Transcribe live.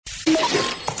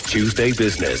Tuesday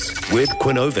Business with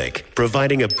Quinovic,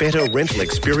 providing a better rental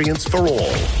experience for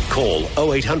all. Call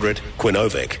 0800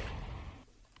 Quinovic.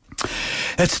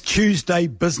 It's Tuesday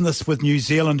Business with New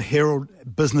Zealand Herald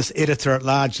Business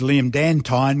Editor-at-Large Liam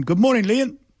Dann. Good morning,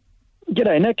 Liam.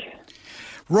 G'day, Nick.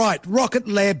 Right, Rocket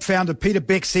Lab founder Peter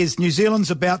Beck says New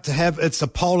Zealand's about to have its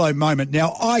Apollo moment.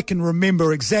 Now, I can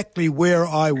remember exactly where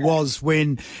I was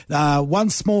when one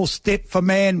small step for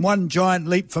man, one giant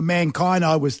leap for mankind.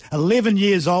 I was 11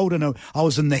 years old and I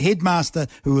was in the headmaster,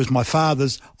 who was my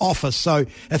father's office. So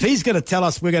if he's going to tell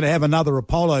us we're going to have another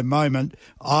Apollo moment,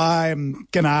 I'm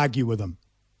going to argue with him.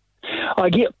 I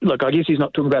guess he's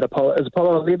not talking about Apollo. Is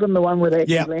Apollo 11 the one where they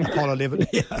actually landed? Apollo 11.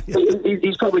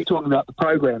 He's probably talking about the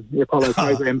program, the Apollo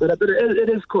program. But it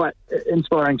is quite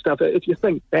inspiring stuff. If you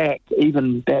think back,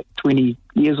 even back 20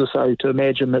 years or so, to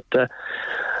imagine that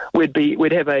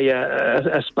we'd have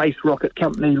a space rocket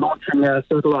company launching a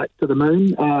satellite to the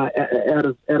moon out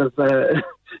of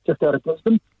just out of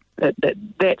Brisbane.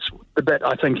 That's the bit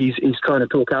I think he's trying to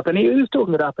talk up, and he was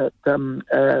talking it up at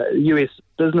US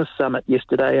Business Summit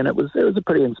yesterday, and it was a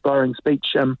pretty inspiring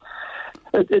speech.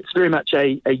 It's very much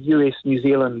a US New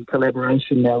Zealand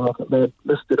collaboration now. Rocket Lab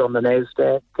listed on the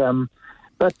Nasdaq,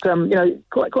 but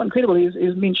quite incredible.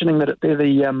 He's mentioning that they're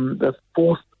the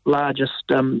fourth largest,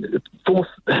 the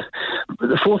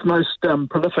fourth most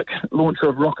prolific launcher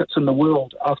of rockets in the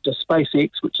world after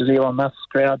SpaceX, which is Elon Musk's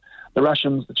crowd, the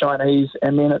Russians, the Chinese,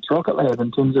 and then it's Rocket Lab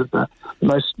in terms of the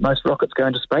most rockets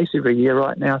going to space every year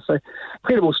right now. So,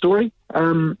 incredible story.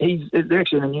 They're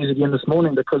actually in the news again this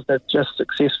morning because they've just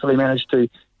successfully managed to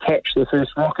catch their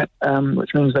first rocket,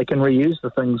 which means they can reuse the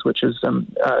things, which is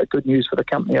good news for the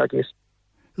company, I guess.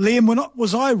 Liam,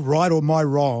 was I right or am I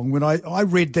wrong when I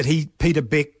read that Peter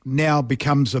Beck now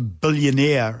becomes a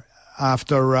billionaire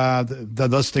after the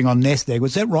listing on Nasdaq?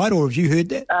 Was that right, or have you heard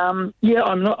that? Yeah,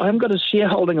 I haven't got his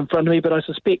shareholding in front of me, but I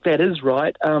suspect that is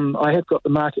right. I have got the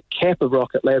market cap of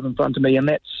Rocket Lab in front of me, and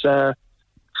that's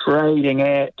trading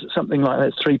at something like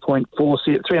that,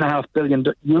 $3.5 billion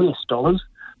US dollars.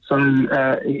 So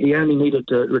he only needed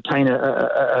to retain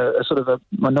a sort of a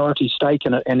minority stake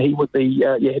in it, and he would be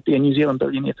he'd be a New Zealand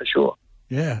billionaire for sure.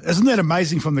 Yeah, isn't that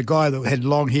amazing from the guy that had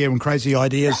long hair and crazy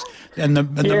ideas in the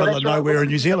middle of nowhere in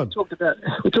New Zealand?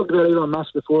 We talked about Elon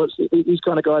Musk before. It's these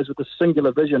kind of guys with a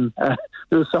singular vision.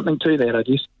 There was something to that, I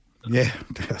guess. Yeah,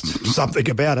 something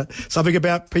about it. Something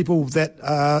about people that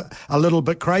are a little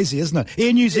bit crazy, isn't it?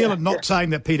 Air New Zealand, not saying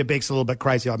that Peter Beck's a little bit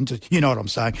crazy. You know what I'm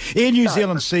saying. Air New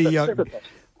Zealand CEO...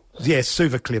 Yes,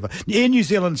 super clever. Air New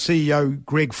Zealand CEO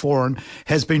Greg Foran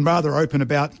has been rather open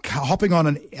about hopping on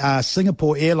an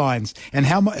Singapore Airlines and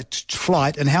how much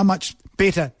flight and how much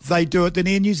better they do it than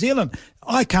Air New Zealand.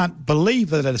 I can't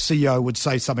believe that a CEO would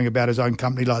say something about his own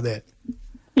company like that.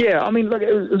 Yeah, I mean, look,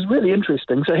 it was really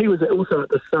interesting. So he was also at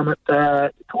the summit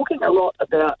talking a lot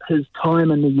about his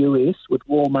time in the US with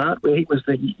Walmart, where he was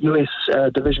the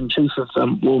US division chief of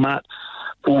Walmart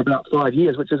for about 5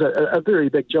 years, which is a very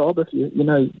big job if you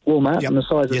know Walmart and the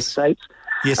size of the States.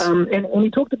 Yes. And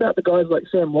he talked about the guys like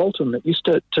Sam Walton that used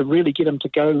to really get him to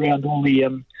go around all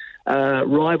the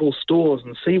rival stores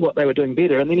and see what they were doing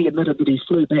better. And then he admitted that he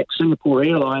flew back Singapore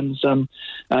Airlines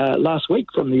last week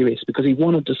from the US because he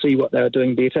wanted to see what they were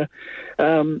doing better.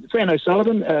 Fran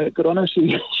O'Sullivan, good on her,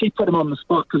 she put him on the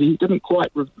spot because he didn't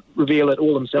quite reveal it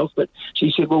all himself, but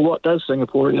she said, well, what does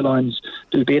Singapore Airlines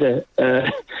do better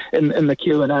in the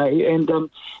Q&A? And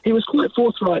he was quite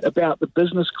forthright about the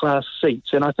business class seats,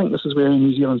 and I think this is where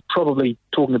New Zealand's probably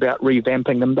talking about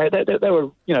revamping them. They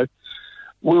were,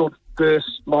 world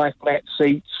first lie flat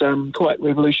seats, quite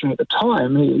revolutionary at the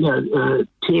time,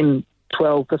 10,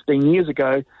 12, 15 years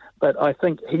ago. But I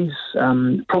think he's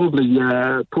probably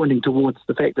pointing towards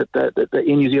the fact that Air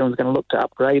New Zealand's going to look to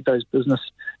upgrade those business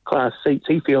class seats.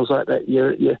 He feels like that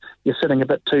you're sitting a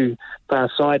bit too far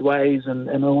sideways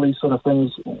and all these sort of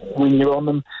things when you're on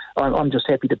them. I'm just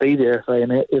happy to be there if I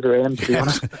ever am, to be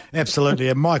honest. Absolutely.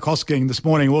 And Mike Hosking this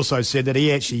morning also said that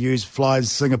he actually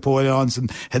flies Singapore Airlines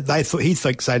and he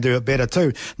thinks they do it better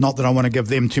too. Not that I want to give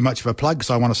them too much of a plug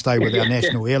because I want to stay with our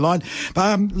national airline.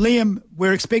 Liam,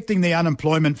 we're expecting the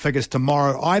unemployment figures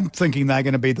tomorrow. I'm thinking they're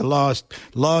going to be the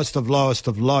lowest of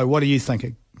low. What are you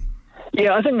thinking?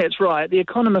 Yeah, I think that's right. The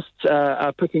economists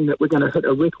are picking that we're going to hit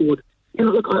a record.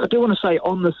 Look, I do want to say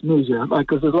on this measure,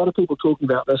 because there's a lot of people talking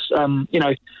about this,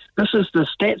 this is the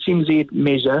Stats NZ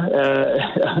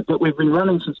measure that we've been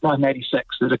running since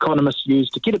 1986 that economists use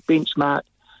to get a benchmark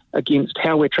against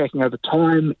how we're tracking over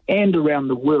time and around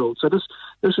the world. So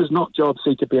this is not job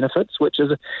seeker benefits, which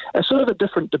is a sort of a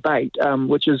different debate,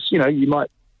 which is, you might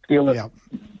feel that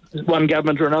one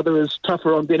government or another is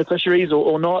tougher on beneficiaries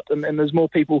or not, and there's more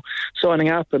people signing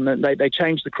up, and then they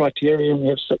change the criteria, and we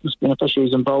have sickness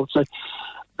beneficiaries involved. So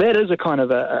that is a kind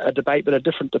of a debate, but a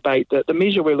different debate. The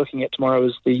measure we're looking at tomorrow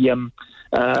is the...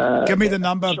 give me the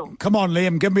number. Come on,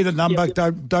 Liam, give me the number. Yeah.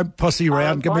 Don't pussy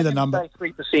around. Give me the number.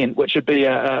 3%, which would be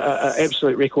a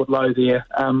absolute record low there,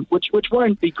 which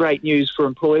won't be great news for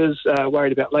employers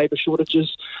worried about labour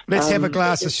shortages. Let's have a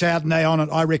glass of Chardonnay on it.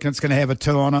 I reckon it's going to have a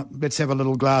 2 on it. Let's have a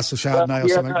little glass of Chardonnay or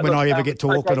something when I ever get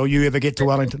to Auckland or you ever get to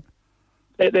Wellington.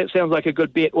 That sounds like a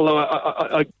good bet, although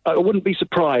I wouldn't be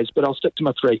surprised, but I'll stick to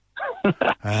my 3.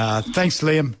 Thanks,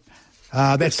 Liam.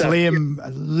 That's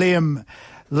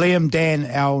Liam Dann,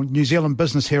 our New Zealand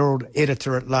Business Herald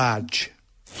editor-at-large.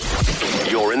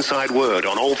 Your inside word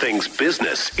on all things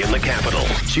business in the capital.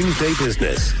 Tuesday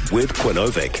Business with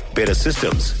Quinovic. Better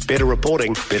systems, better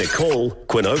reporting, better call.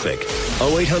 Quinovic.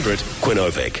 0800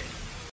 Quinovic.